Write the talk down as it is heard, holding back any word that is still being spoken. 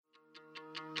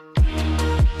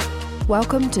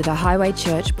Welcome to the Highway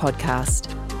Church podcast.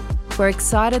 We're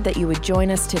excited that you would join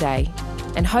us today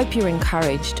and hope you're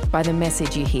encouraged by the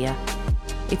message you hear.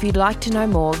 If you'd like to know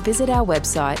more, visit our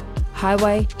website,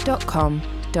 highway.com.au.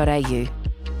 How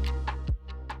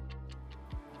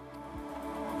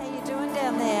you doing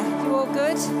down there? You all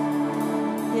good?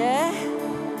 Yeah?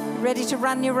 Ready to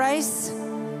run your race?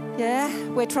 Yeah?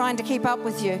 We're trying to keep up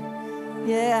with you.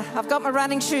 Yeah, I've got my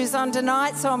running shoes on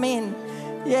tonight, so I'm in.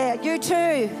 Yeah, you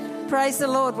too. Praise the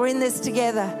Lord, we're in this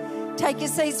together. Take your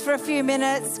seats for a few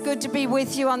minutes. Good to be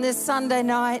with you on this Sunday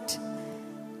night.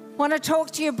 I want to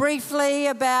talk to you briefly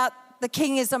about the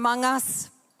King is among us.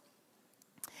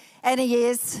 And He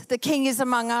is. The King is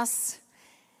among us.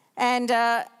 And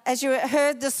as you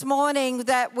heard this morning,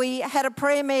 that we had a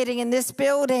prayer meeting in this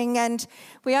building, and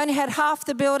we only had half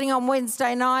the building on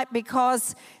Wednesday night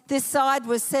because this side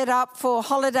was set up for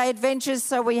holiday adventures.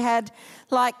 So we had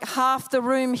like half the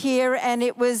room here, and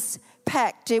it was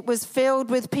packed. It was filled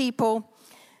with people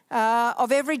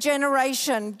of every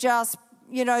generation. Just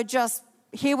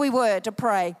here we were to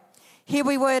pray. Here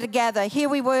we were to gather. Here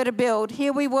we were to build.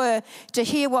 Here we were to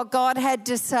hear what God had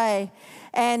to say.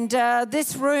 And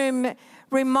this room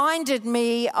reminded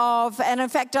me of, and in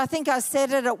fact, I think I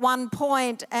said it at one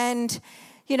point, and,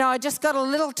 I just got a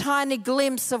little tiny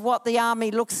glimpse of what the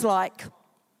army looks like.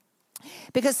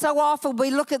 Because so often we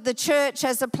look at the church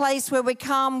as a place where we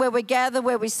come, where we gather,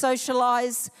 where we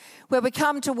socialize, where we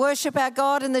come to worship our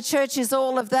God, and the church is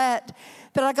all of that.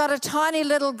 But I got a tiny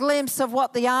little glimpse of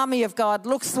what the army of God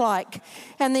looks like.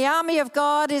 And the army of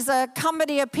God is a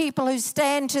company of people who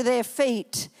stand to their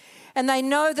feet. And they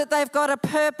know that they've got a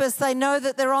purpose. They know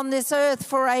that they're on this earth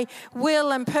for a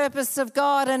will and purpose of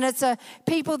God. And it's a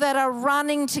people that are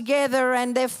running together,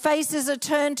 and their faces are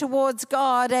turned towards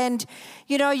God. And,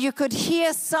 you could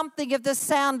hear something of the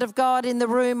sound of God in the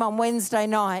room on Wednesday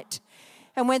night.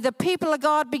 And when the people of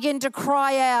God begin to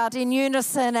cry out in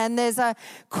unison, and there's a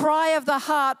cry of the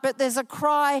heart, but there's a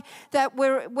cry that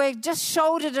we're just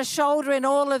shoulder to shoulder in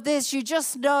all of this, you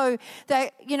just know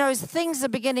that, things are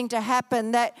beginning to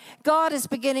happen, that God is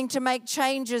beginning to make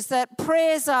changes, that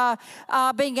prayers are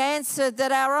being answered,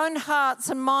 that our own hearts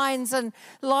and minds and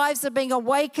lives are being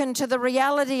awakened to the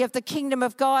reality of the kingdom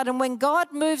of God. And when God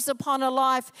moves upon a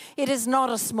life, it is not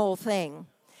a small thing.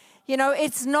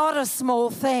 It's not a small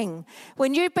thing.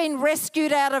 When you've been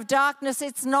rescued out of darkness,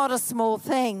 it's not a small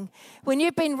thing. When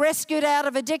you've been rescued out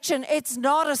of addiction, it's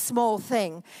not a small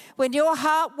thing. When your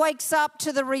heart wakes up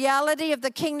to the reality of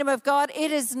the kingdom of God,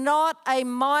 it is not a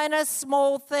minor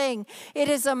small thing. It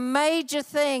is a major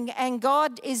thing, and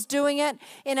God is doing it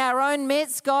in our own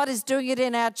midst. God is doing it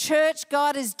in our church.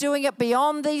 God is doing it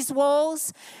beyond these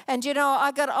walls. And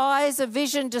I got eyes of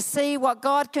vision to see what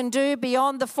God can do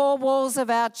beyond the four walls of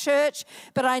our church.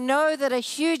 But I know that a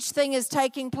huge thing is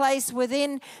taking place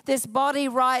within this body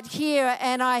right here,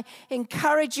 and I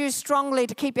encourage you strongly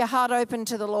to keep your heart open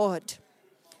to the Lord.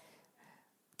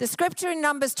 The scripture in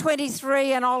Numbers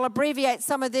 23, and I'll abbreviate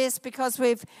some of this because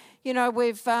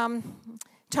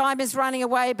time is running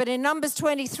away, but in Numbers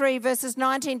 23, verses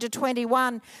 19 to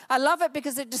 21, I love it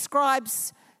because it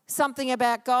describes something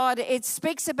about God. It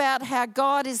speaks about how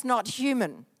God is not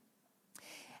human.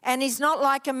 And He's not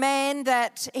like a man,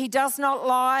 that He does not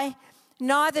lie,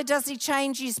 neither does He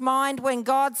change His mind. When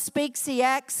God speaks, He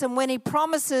acts, and when He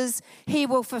promises, He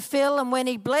will fulfill. And when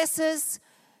He blesses,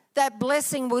 that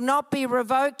blessing will not be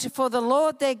revoked, for the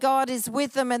Lord their God is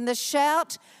with them, and the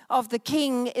shout of the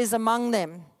King is among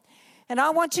them. And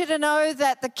I want you to know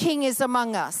that the King is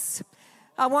among us.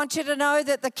 I want you to know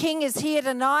that the King is here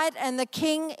tonight, and the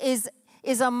King is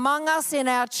among us in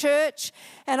our church.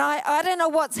 And I don't know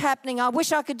what's happening. I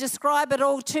wish I could describe it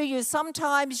all to you.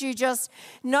 Sometimes you just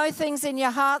know things in your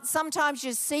heart. Sometimes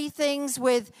you see things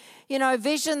with,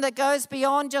 vision that goes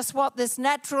beyond just what this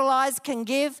natural eyes can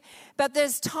give. But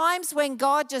there's times when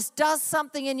God just does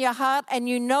something in your heart, and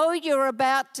you're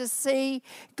about to see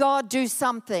God do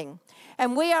something.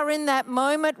 And we are in that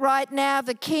moment right now.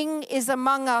 The King is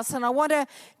among us. And I want to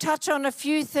touch on a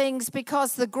few things,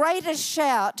 because the greatest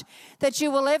shout that you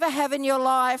will ever have in your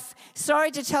life, sorry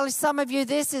to tell some of you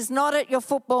this, is not at your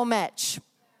football match.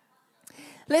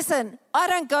 Listen, I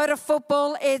don't go to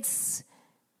football. It's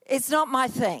not my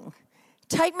thing.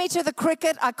 Take me to the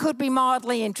cricket. I could be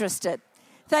mildly interested.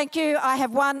 Thank you. I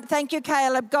have one. Thank you,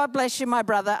 Caleb. God bless you, my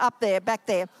brother, up there, back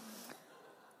there.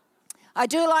 I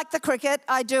do like the cricket,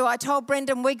 I do. I told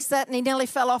Brendan Wiggs that, and he nearly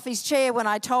fell off his chair when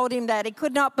I told him that. He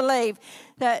could not believe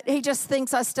that. He just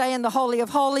thinks I stay in the Holy of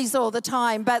Holies all the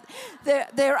time. But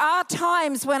there are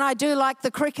times when I do like the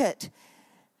cricket.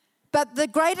 But the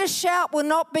greatest shout will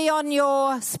not be on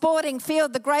your sporting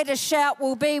field. The greatest shout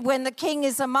will be when the King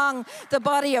is among the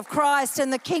body of Christ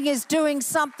and the King is doing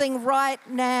something right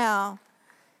now.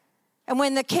 And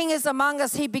when the King is among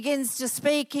us, he begins to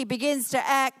speak, he begins to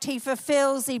act, he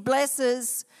fulfills, he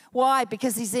blesses. Why?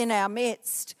 Because he's in our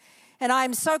midst. And I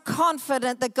am so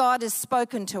confident that God has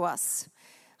spoken to us.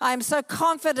 I am so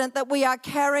confident that we are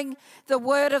carrying the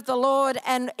word of the Lord.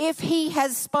 And if he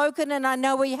has spoken, and I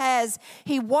know he has,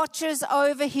 he watches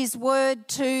over his word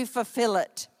to fulfill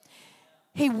it.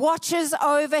 He watches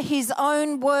over his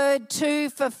own word to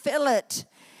fulfill it.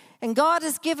 And God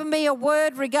has given me a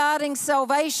word regarding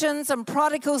salvations and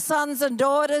prodigal sons and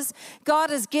daughters.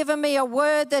 God has given me a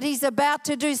word that he's about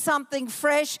to do something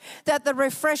fresh, that the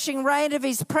refreshing rain of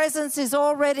his presence is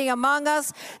already among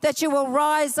us, that you will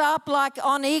rise up like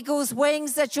on eagle's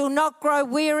wings, that you'll not grow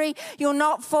weary, you'll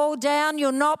not fall down,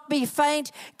 you'll not be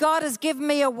faint. God has given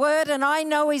me a word, and I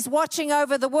know he's watching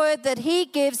over the word that he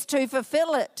gives to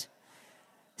fulfill it.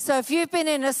 So if you've been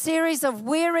in a series of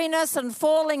weariness and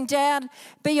falling down,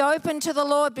 be open to the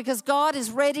Lord, because God is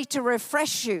ready to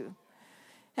refresh you.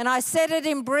 And I said it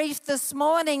in brief this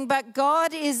morning, but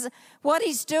God is, what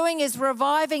he's doing is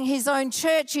reviving his own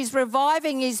church. He's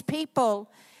reviving his people.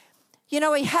 You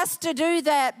know, he has to do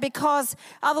that because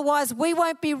otherwise we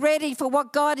won't be ready for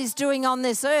what God is doing on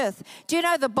this earth. Do you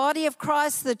know the body of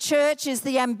Christ, the church, is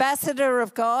the ambassador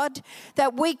of God?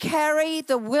 That we carry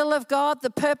the will of God, the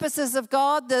purposes of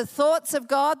God, the thoughts of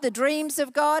God, the dreams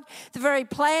of God, the very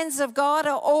plans of God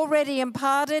are already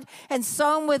imparted and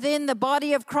sown within the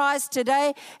body of Christ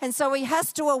today. And so he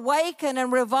has to awaken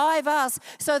and revive us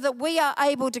so that we are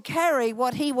able to carry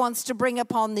what he wants to bring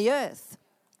upon the earth.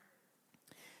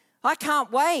 I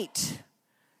can't wait.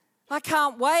 I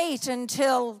can't wait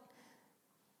until,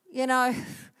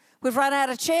 we've run out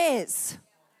of chairs.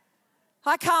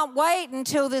 I can't wait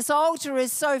until this altar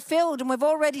is so filled, and we've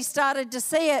already started to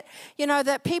see it,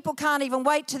 that people can't even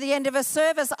wait to the end of a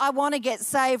service. I want to get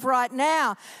saved right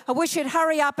now. I wish you'd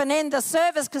hurry up and end the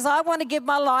service because I want to give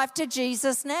my life to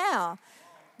Jesus now.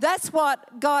 That's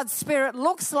what God's Spirit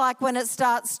looks like when it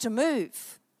starts to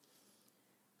move.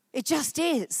 It just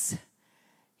is.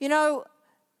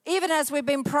 Even as we've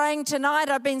been praying tonight,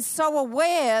 I've been so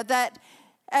aware that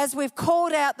as we've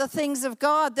called out the things of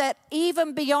God, that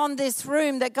even beyond this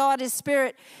room, that God's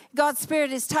Spirit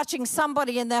is touching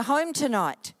somebody in their home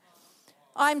tonight.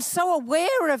 I'm so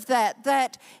aware of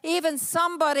that even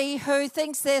somebody who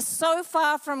thinks they're so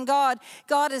far from God,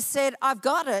 God has said, I've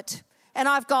got it, and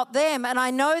I've got them, and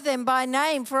I know them by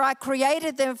name, for I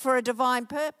created them for a divine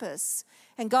purpose,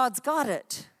 and God's got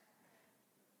it.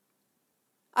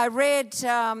 I read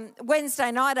Wednesday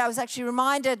night, I was actually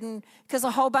reminded, and because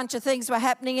a whole bunch of things were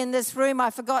happening in this room, I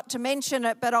forgot to mention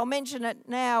it, but I'll mention it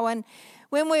now. And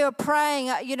when we were praying,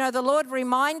 the Lord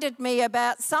reminded me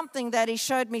about something that he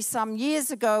showed me some years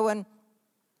ago.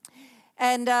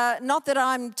 And not that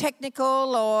I'm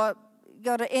technical or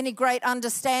got any great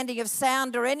understanding of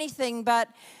sound or anything, but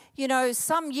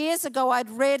some years ago I'd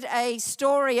read a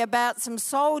story about some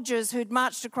soldiers who'd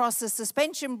marched across the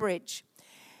suspension bridge.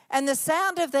 And the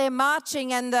sound of their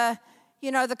marching and the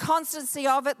constancy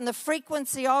of it and the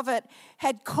frequency of it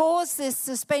had caused this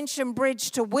suspension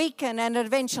bridge to weaken, and it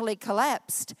eventually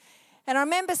collapsed. And I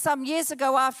remember some years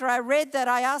ago after I read that,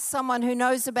 I asked someone who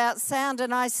knows about sound,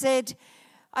 and I said,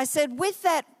 with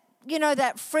that,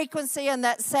 that frequency and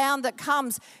that sound that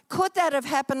comes, could that have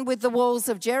happened with the walls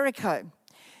of Jericho?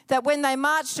 That when they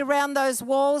marched around those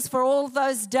walls for all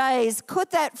those days,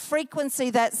 could that frequency,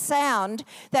 that sound,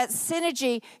 that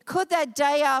synergy, could that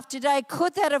day after day,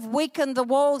 could that have weakened the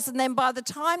walls? And then by the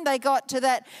time they got to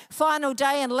that final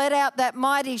day and let out that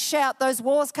mighty shout, those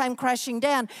walls came crashing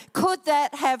down. Could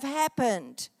that have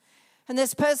happened? And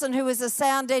this person who was a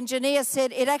sound engineer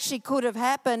said it actually could have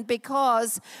happened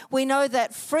because we know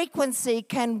that frequency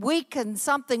can weaken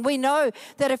something. We know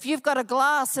that if you've got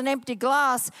an empty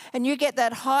glass, and you get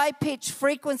that high-pitched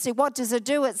frequency, what does it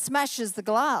do? It smashes the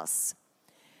glass.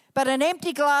 But an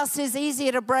empty glass is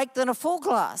easier to break than a full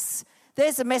glass.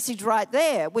 There's a message right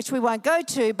there, which we won't go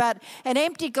to, but an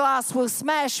empty glass will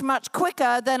smash much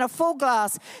quicker than a full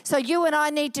glass. So you and I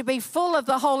need to be full of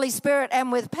the Holy Spirit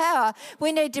and with power.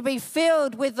 We need to be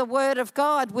filled with the Word of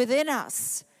God within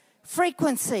us.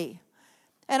 Frequency.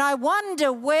 And I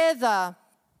wonder whether,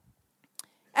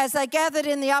 as they gathered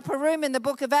in the upper room in the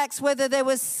book of Acts, whether there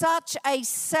was such a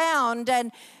sound.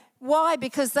 And why?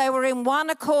 Because they were in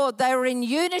one accord, they were in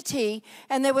unity,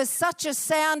 and there was such a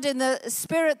sound in the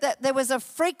Spirit that there was a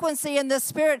frequency in the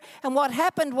Spirit. And what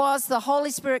happened was the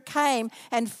Holy Spirit came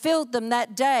and filled them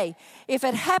that day. If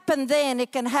it happened then,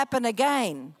 it can happen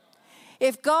again.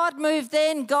 If God moved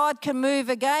then, God can move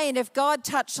again. If God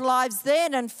touched lives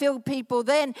then and filled people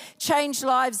then, changed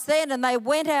lives then, and they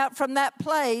went out from that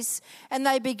place and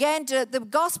the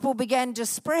gospel began to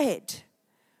spread.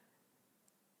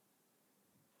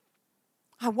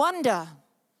 I wonder,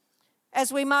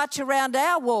 as we march around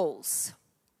our walls,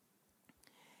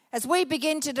 as we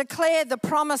begin to declare the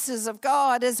promises of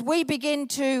God, as we begin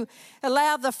to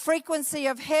allow the frequency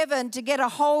of heaven to get a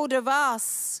hold of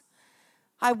us,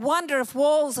 I wonder if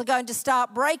walls are going to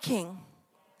start breaking.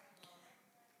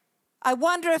 I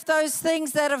wonder if those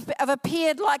things that have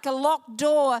appeared like a locked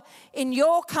door in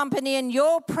your company, in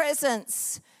your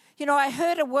presence. You know, I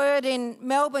heard a word in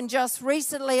Melbourne just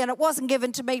recently, and it wasn't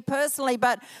given to me personally,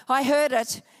 but I heard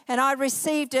it and I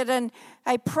received it. And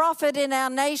a prophet in our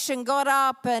nation got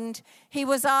up and he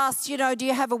was asked, you know, do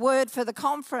you have a word for the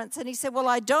conference? And he said, well,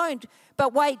 I don't,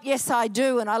 but wait, yes, I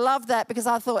do. And I love that because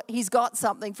I thought he's got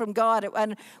something from God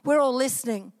and we're all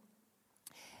listening.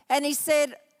 And he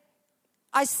said,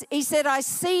 I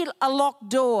see a locked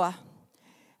door.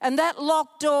 And that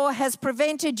locked door has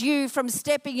prevented you from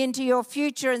stepping into your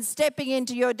future and stepping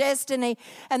into your destiny.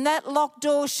 And that locked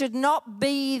door should not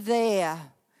be there.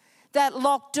 That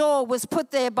locked door was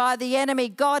put there by the enemy.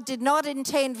 God did not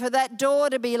intend for that door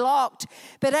to be locked.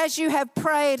 But as you have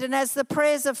prayed and as the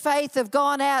prayers of faith have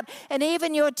gone out and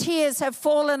even your tears have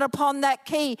fallen upon that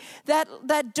key,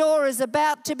 that door is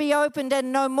about to be opened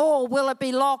and no more will it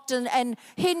be locked and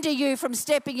hinder you from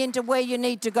stepping into where you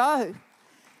need to go.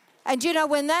 And you know,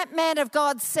 when that man of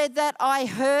God said that, I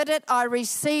heard it, I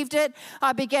received it.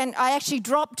 I actually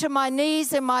dropped to my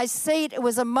knees in my seat. It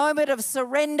was a moment of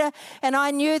surrender. And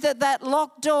I knew that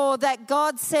locked door that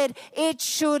God said, it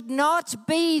should not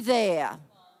be there.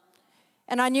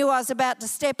 And I knew I was about to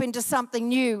step into something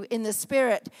new in the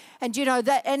spirit. And you know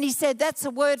that, and he said, that's a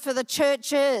word for the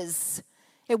churches.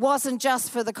 It wasn't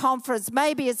just for the conference.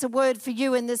 Maybe it's a word for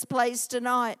you in this place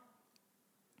tonight.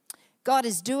 God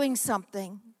is doing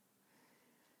something.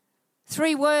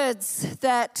 3 words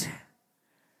that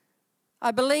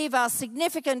I believe are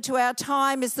significant to our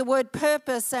time is the word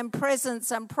purpose and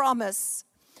presence and promise.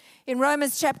 In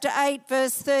Romans chapter 8,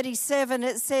 verse 37,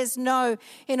 it says, no,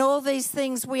 in all these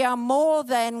things we are more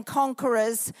than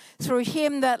conquerors through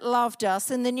him that loved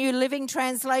us. In the New Living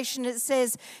Translation, it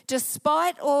says,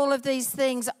 despite all of these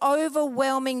things,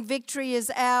 overwhelming victory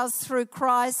is ours through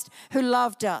Christ who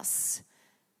loved us.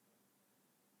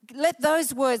 Let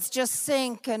those words just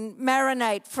sink and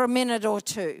marinate for a minute or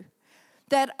two.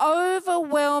 That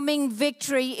overwhelming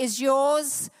victory is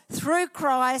yours through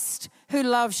Christ who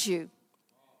loves you.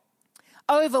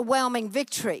 Overwhelming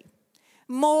victory.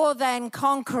 More than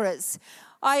conquerors.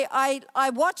 I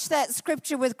watch that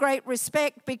scripture with great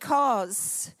respect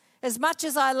because as much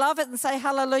as I love it and say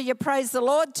hallelujah, praise the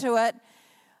Lord to it,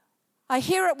 I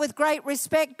hear it with great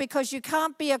respect because you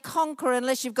can't be a conqueror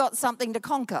unless you've got something to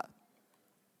conquer.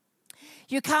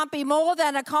 You can't be more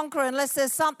than a conqueror unless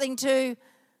there's something to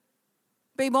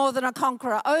be more than a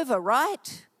conqueror over,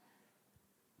 right?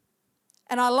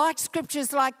 And I like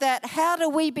scriptures like that. How do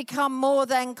we become more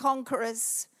than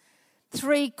conquerors?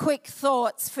 3 quick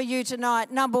thoughts for you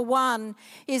tonight. Number 1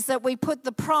 is that we put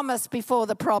the promise before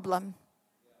the problem.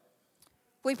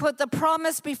 We put the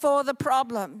promise before the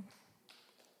problem.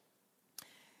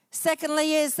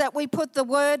 Secondly is that we put the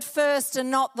word first and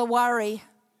not the worry.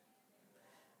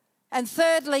 And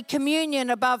thirdly, communion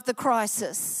above the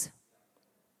crisis.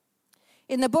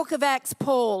 In the book of Acts,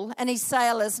 Paul and his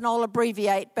sailors, and I'll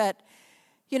abbreviate, but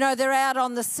you know, they're out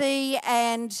on the sea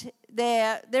and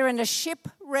they're in a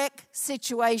shipwreck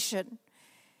situation.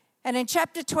 And in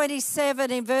chapter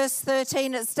 27, in verse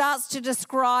 13, it starts to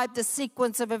describe the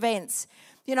sequence of events.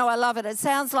 You know, I love it. It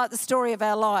sounds like the story of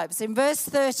our lives. In verse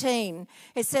 13,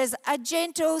 it says, a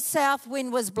gentle south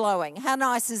wind was blowing. How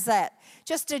nice is that?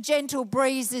 Just a gentle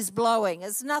breeze is blowing.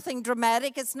 It's nothing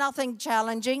dramatic. It's nothing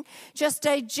challenging. Just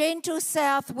a gentle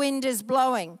south wind is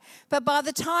blowing. But by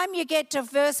the time you get to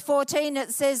verse 14,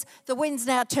 it says the wind's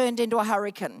now turned into a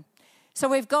hurricane. So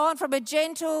we've gone from a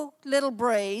gentle little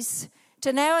breeze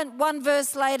to now, 1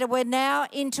 verse later, we're now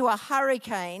into a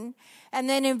hurricane. And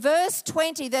then in verse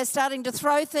 20, they're starting to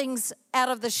throw things out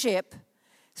of the ship,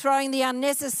 throwing the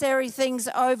unnecessary things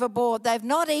overboard. They've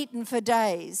not eaten for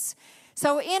days.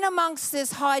 So in amongst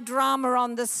this high drama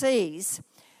on the seas,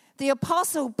 the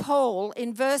Apostle Paul,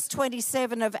 in verse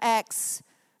 27 of Acts,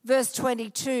 verse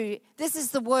 22, this is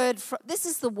the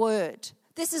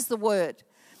word.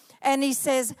 And he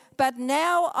says, but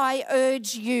now I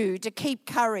urge you to keep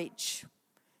courage,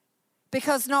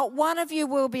 because not one of you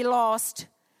will be lost,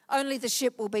 only the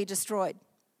ship will be destroyed.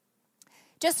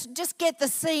 Just get the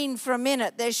scene for a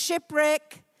minute. There's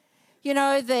shipwreck, you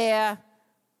know, they're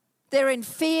They're in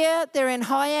fear, they're in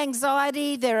high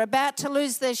anxiety, they're about to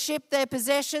lose their ship, their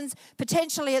possessions,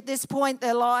 potentially at this point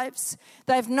their lives.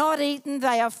 They've not eaten,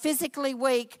 they are physically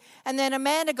weak, and then a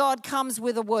man of God comes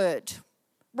with a word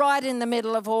right in the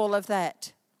middle of all of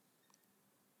that.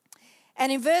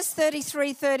 And in verse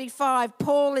 33-35,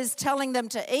 Paul is telling them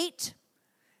to eat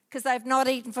because they've not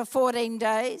eaten for 14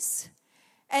 days.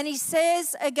 And he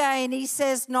says again,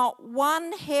 not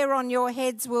one hair on your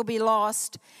heads will be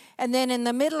lost. And then in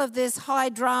the middle of this high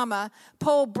drama,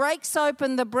 Paul breaks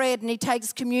open the bread and he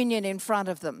takes communion in front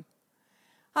of them.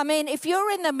 I mean, if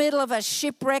you're in the middle of a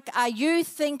shipwreck, are you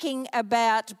thinking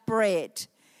about bread,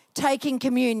 taking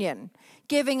communion,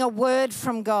 giving a word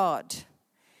from God?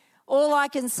 All I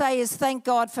can say is thank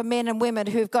God for men and women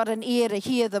who've got an ear to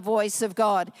hear the voice of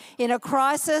God. In a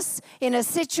crisis, in a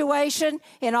situation,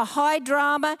 in a high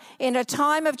drama, in a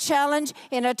time of challenge,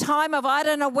 in a time of I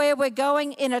don't know where we're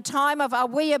going, in a time of are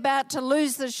we about to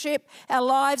lose the ship, our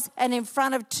lives, and in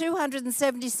front of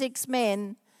 276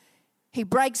 men, he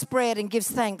breaks bread and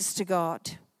gives thanks to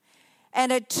God.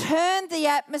 And it turned the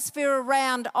atmosphere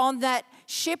around on that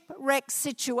shipwreck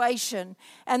situation.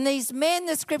 And these men,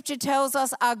 the scripture tells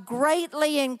us, are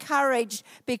greatly encouraged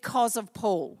because of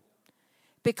Paul,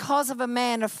 because of a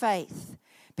man of faith,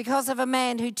 because of a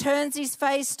man who turns his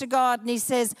face to God and he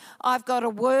says, I've got a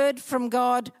word from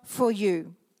God for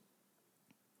you.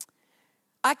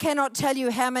 I cannot tell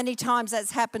you how many times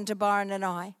that's happened to Byron and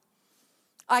I.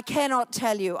 I cannot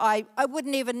tell you. I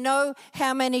wouldn't even know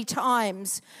how many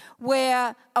times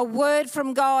where a word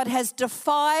from God has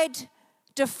defied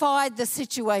the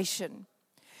situation,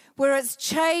 where it's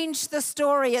changed the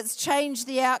story, it's changed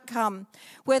the outcome,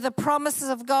 where the promises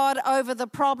of God over the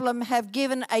problem have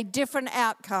given a different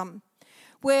outcome,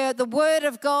 where the word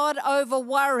of God over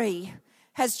worry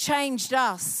has changed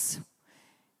us,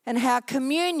 and how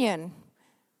communion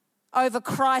over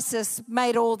crisis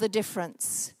made all the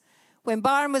difference. When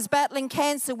Byron was battling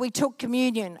cancer, we took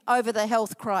communion over the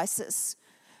health crisis.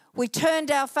 We turned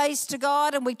our face to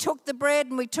God and we took the bread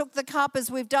and we took the cup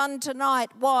as we've done tonight.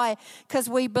 Why? Because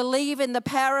we believe in the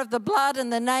power of the blood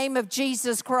and the name of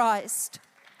Jesus Christ.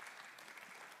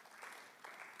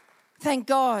 Thank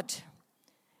God.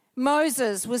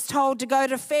 Moses was told to go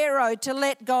to Pharaoh to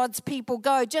let God's people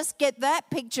go. Just get that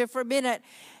picture for a minute.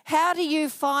 How do you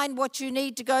find what you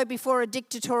need to go before a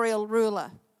dictatorial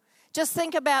ruler? Just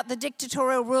think about the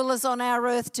dictatorial rulers on our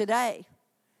earth today.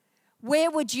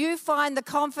 Where would you find the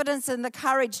confidence and the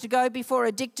courage to go before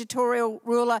a dictatorial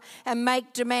ruler and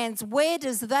make demands? Where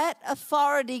does that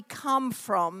authority come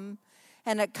from?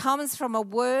 And it comes from a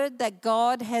word that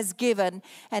God has given,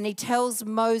 and he tells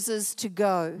Moses to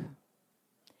go.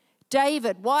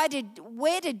 David, where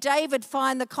did David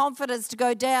find the confidence to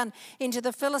go down into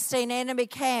the Philistine enemy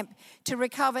camp to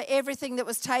recover everything that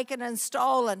was taken and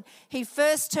stolen? He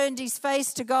first turned his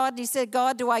face to God and he said,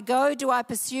 God, do I go? Do I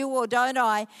pursue or don't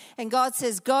I? And God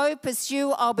says, go,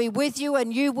 pursue, I'll be with you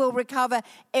and you will recover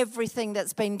everything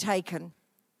that's been taken.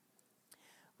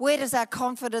 Where does our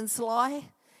confidence lie?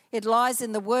 It lies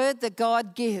in the word that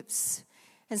God gives.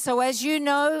 And so as you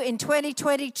know, in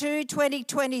 2022,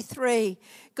 2023,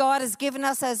 God has given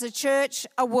us as a church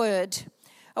a word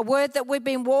that we've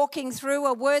been walking through,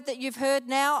 a word that you've heard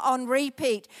now on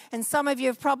repeat. And some of you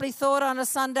have probably thought on a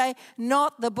Sunday,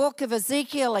 not the book of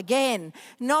Ezekiel again,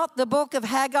 not the book of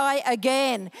Haggai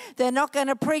again. They're not going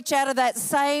to preach out of that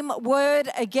same word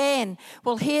again.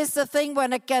 Well, here's the thing, we're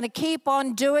not going to keep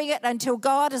on doing it until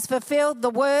God has fulfilled the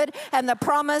word and the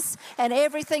promise and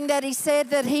everything that he said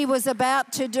that he was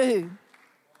about to do.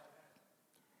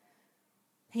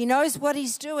 He knows what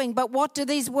he's doing, but what do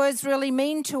these words really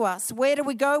mean to us? Where do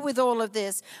we go with all of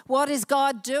this? What is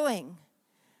God doing?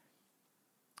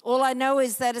 All I know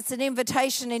is that it's an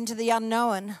invitation into the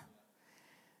unknown,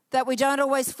 that we don't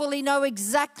always fully know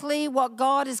exactly what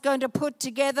God is going to put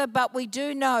together, but we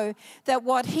do know that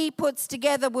what he puts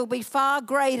together will be far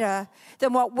greater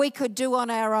than what we could do on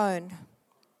our own.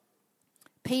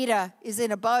 Peter is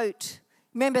in a boat.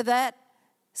 Remember that?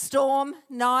 Storm,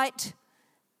 night,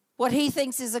 what he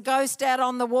thinks is a ghost out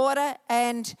on the water,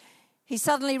 and he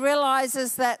suddenly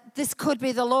realizes that this could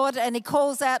be the Lord, and he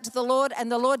calls out to the Lord,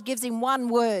 and the Lord gives him one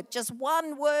word, just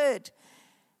one word.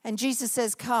 And Jesus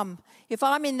says, come. If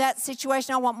I'm in that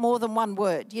situation, I want more than one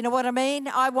word. You know what I mean?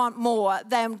 I want more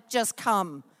than just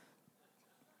come.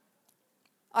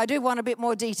 I do want a bit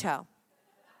more detail,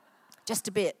 just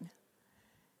a bit.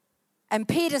 And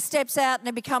Peter steps out and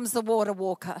he becomes the water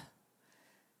walker.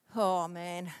 Oh,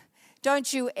 man.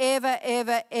 Don't you ever,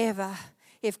 ever, ever,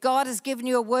 if God has given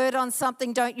you a word on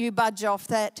something, don't you budge off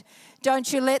that.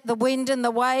 Don't you let the wind and the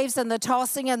waves and the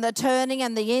tossing and the turning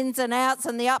and the ins and outs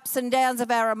and the ups and downs of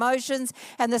our emotions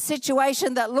and the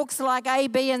situation that looks like A,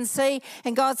 B, and C.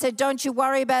 And God said, don't you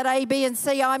worry about A, B, and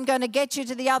C. I'm going to get you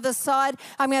to the other side.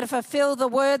 I'm going to fulfill the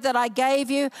word that I gave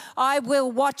you. I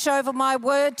will watch over my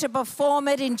word to perform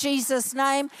it in Jesus'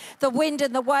 name. The wind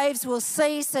and the waves will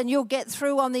cease and you'll get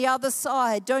through on the other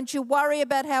side. Don't you worry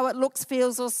about how it looks,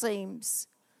 feels, or seems.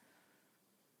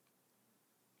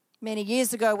 Many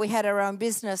years ago, we had our own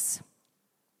business.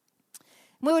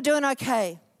 We were doing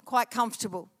okay, quite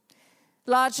comfortable,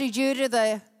 largely due to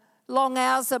the long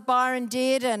hours that Byron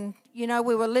did, and, we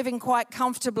were living quite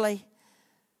comfortably.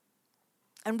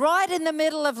 And right in the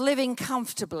middle of living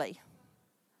comfortably,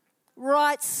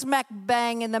 right smack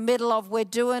bang in the middle of we're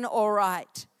doing all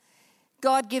right,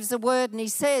 God gives a word and he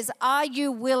says, are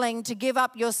you willing to give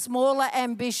up your smaller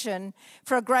ambition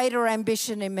for a greater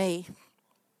ambition in me?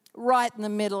 Right in the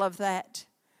middle of that.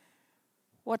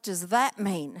 What does that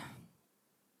mean?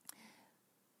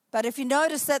 But if you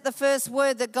notice that the first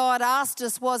word that God asked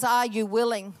us was, are you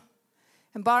willing?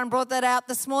 And Byron brought that out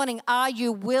this morning. Are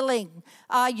you willing?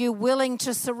 Are you willing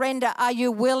to surrender? Are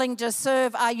you willing to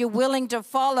serve? Are you willing to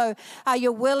follow? Are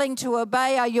you willing to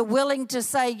obey? Are you willing to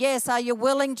say yes? Are you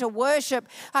willing to worship?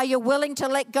 Are you willing to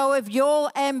let go of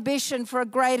your ambition for a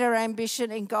greater ambition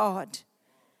in God?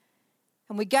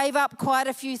 And we gave up quite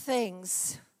a few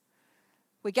things.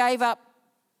 We gave up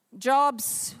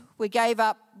jobs. We gave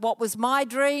up what was my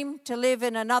dream, to live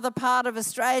in another part of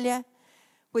Australia.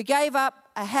 We gave up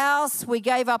a house. We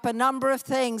gave up a number of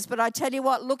things. But I tell you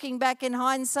what, looking back in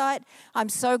hindsight, I'm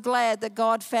so glad that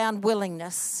God found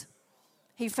willingness.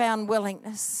 He found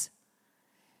willingness.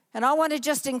 And I want to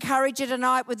just encourage you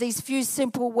tonight with these few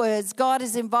simple words. God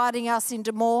is inviting us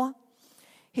into more.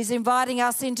 He's inviting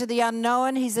us into the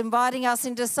unknown. He's inviting us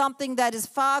into something that is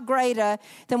far greater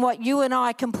than what you and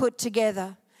I can put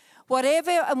together.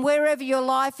 Whatever and wherever your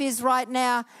life is right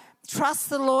now, trust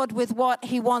the Lord with what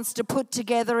he wants to put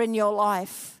together in your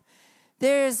life.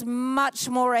 There is much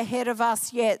more ahead of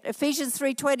us yet. Ephesians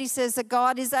 3:20 says that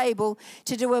God is able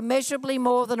to do immeasurably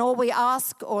more than all we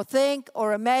ask or think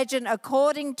or imagine,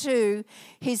 according to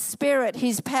his Spirit,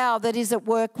 his power that is at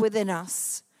work within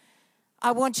us.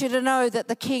 I want you to know that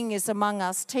the King is among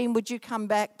us. Team, would you come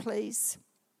back, please?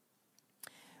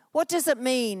 What does it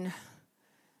mean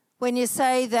when you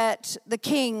say that the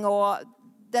King, or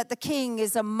that the King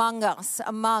is among us?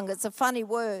 Among, it's a funny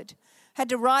word. Had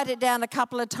to write it down a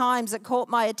couple of times. It caught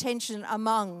my attention,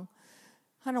 among.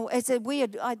 I don't know, it's a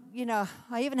weird, I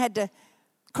even had to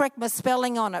correct my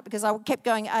spelling on it because I kept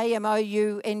going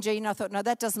A-M-O-U-N-G, and I thought, no,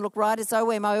 that doesn't look right. It's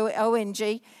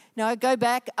O-M-O-O-N-G. No, go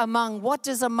back, among. What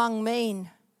does among mean?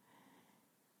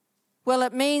 Well,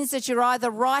 it means that you're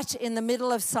either right in the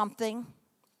middle of something,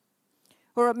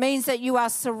 or it means that you are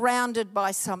surrounded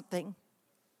by something.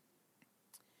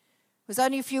 It was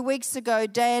only a few weeks ago,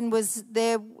 Dan was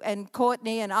there and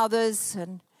Courtney and others,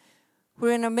 and we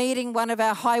were in a meeting, one of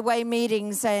our highway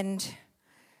meetings, and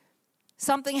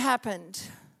something happened.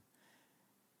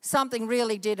 Something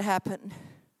really did happen.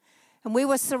 And we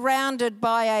were surrounded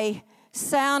by a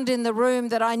sound in the room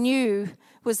that I knew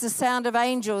was the sound of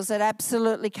angels that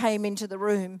absolutely came into the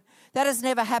room. That has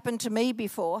never happened to me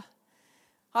before.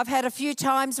 I've had a few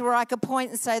times where I could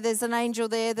point and say, there's an angel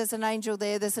there, there's an angel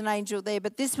there, there's an angel there,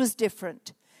 but this was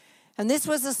different. And this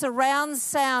was a surround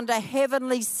sound, a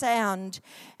heavenly sound.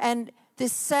 And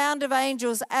this sound of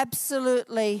angels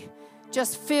absolutely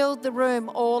just filled the room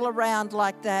all around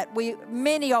like that.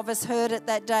 Many of us heard it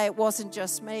that day. It wasn't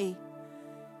just me.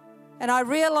 And I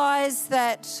realized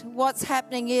that what's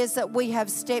happening is that we have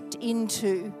stepped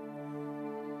into,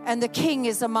 and the King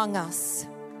is among us.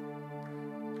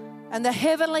 And the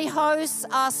heavenly hosts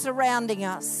are surrounding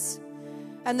us.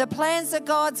 And the plans that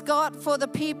God's got for the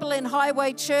people in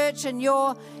Highway Church and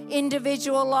your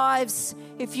individual lives,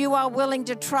 if you are willing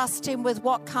to trust him with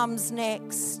what comes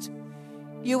next,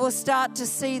 you will start to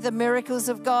see the miracles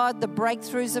of God, the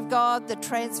breakthroughs of God, the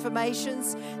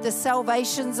transformations, the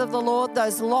salvations of the Lord.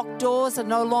 Those locked doors are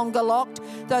no longer locked.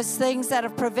 Those things that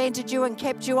have prevented you and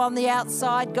kept you on the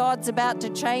outside, God's about to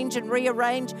change and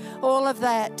rearrange all of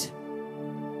that.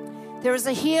 There is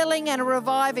a healing and a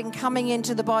reviving coming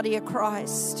into the body of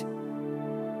Christ.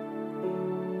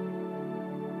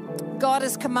 God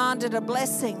has commanded a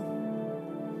blessing.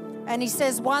 And he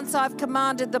says, once I've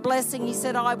commanded the blessing, he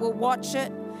said, I will watch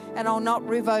it and I'll not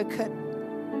revoke it.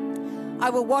 I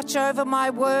will watch over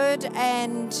my word,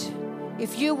 and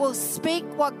if you will speak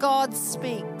what God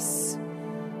speaks,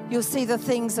 you'll see the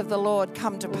things of the Lord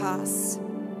come to pass.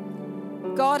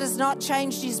 God has not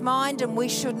changed his mind, and we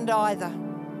shouldn't either.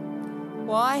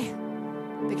 Why?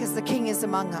 because the King is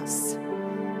among us.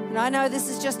 And I know this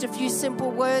is just a few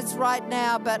simple words right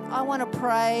now, but I want to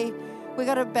pray. We've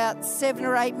got about 7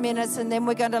 or 8 minutes, and then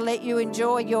we're going to let you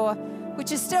enjoy your,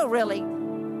 which is still really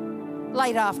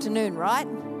late afternoon, right?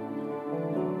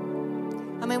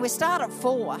 I mean, we start at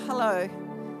 4. Hello.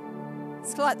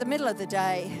 It's like the middle of the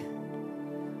day.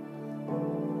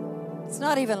 It's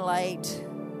not even late.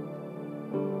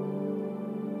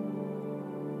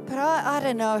 But I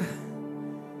don't know.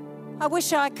 I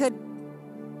wish I could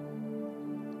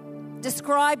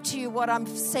describe to you what I'm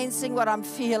sensing, what I'm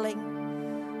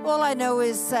feeling. All I know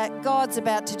is that God's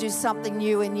about to do something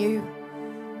new in you.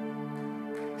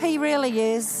 He really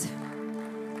is.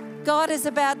 God is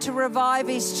about to revive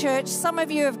His church. Some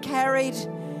of you have carried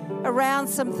around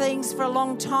some things for a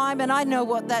long time, and I know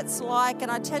what that's like,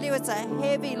 and I tell you, it's a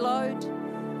heavy load.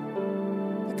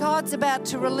 But God's about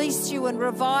to release you and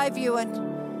revive you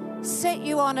and set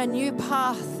you on a new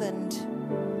path, and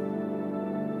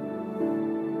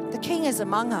the King is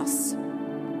among us.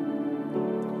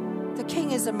 The King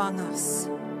is among us.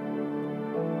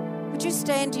 Would you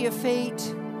stand to your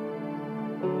feet?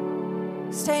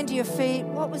 Stand to your feet.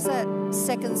 What was that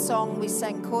second song we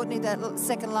sang, Courtney? That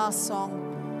second last song?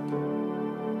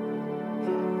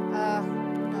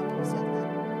 No, what was the other one?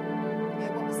 Yeah,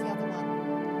 what was the other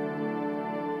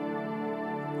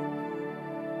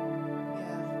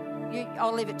one? Yeah.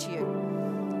 I'll leave it to you.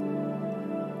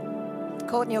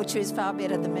 Courtney will choose far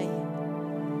better than me.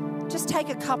 Just take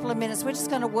a couple of minutes. We're just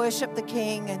going to worship the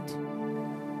King.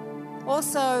 And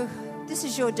also, this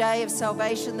is your day of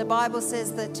salvation. The Bible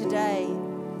says that today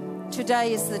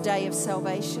is the day of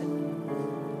salvation.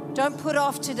 Don't put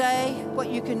off today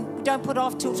don't put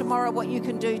off till tomorrow what you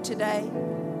can do today.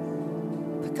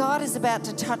 But God is about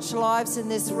to touch lives in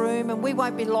this room, and we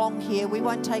won't be long here. We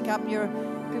won't take you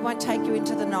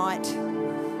into the night,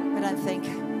 I don't think.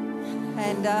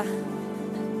 And,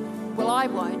 I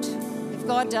won't. If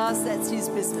God does, that's His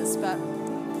business. But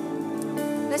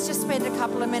let's just spend a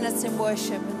couple of minutes in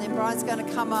worship, and then Brian's going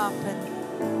to come up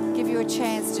and give you a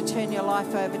chance to turn your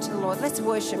life over to the Lord. Let's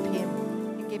worship Him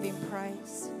and give Him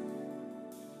praise.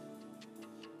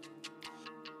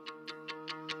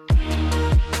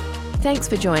 Thanks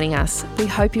for joining us. We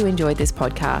hope you enjoyed this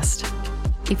podcast.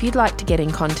 If you'd like to get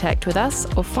in contact with us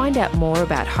or find out more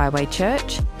about Highway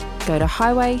Church, go to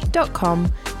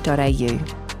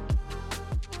highway.com.au.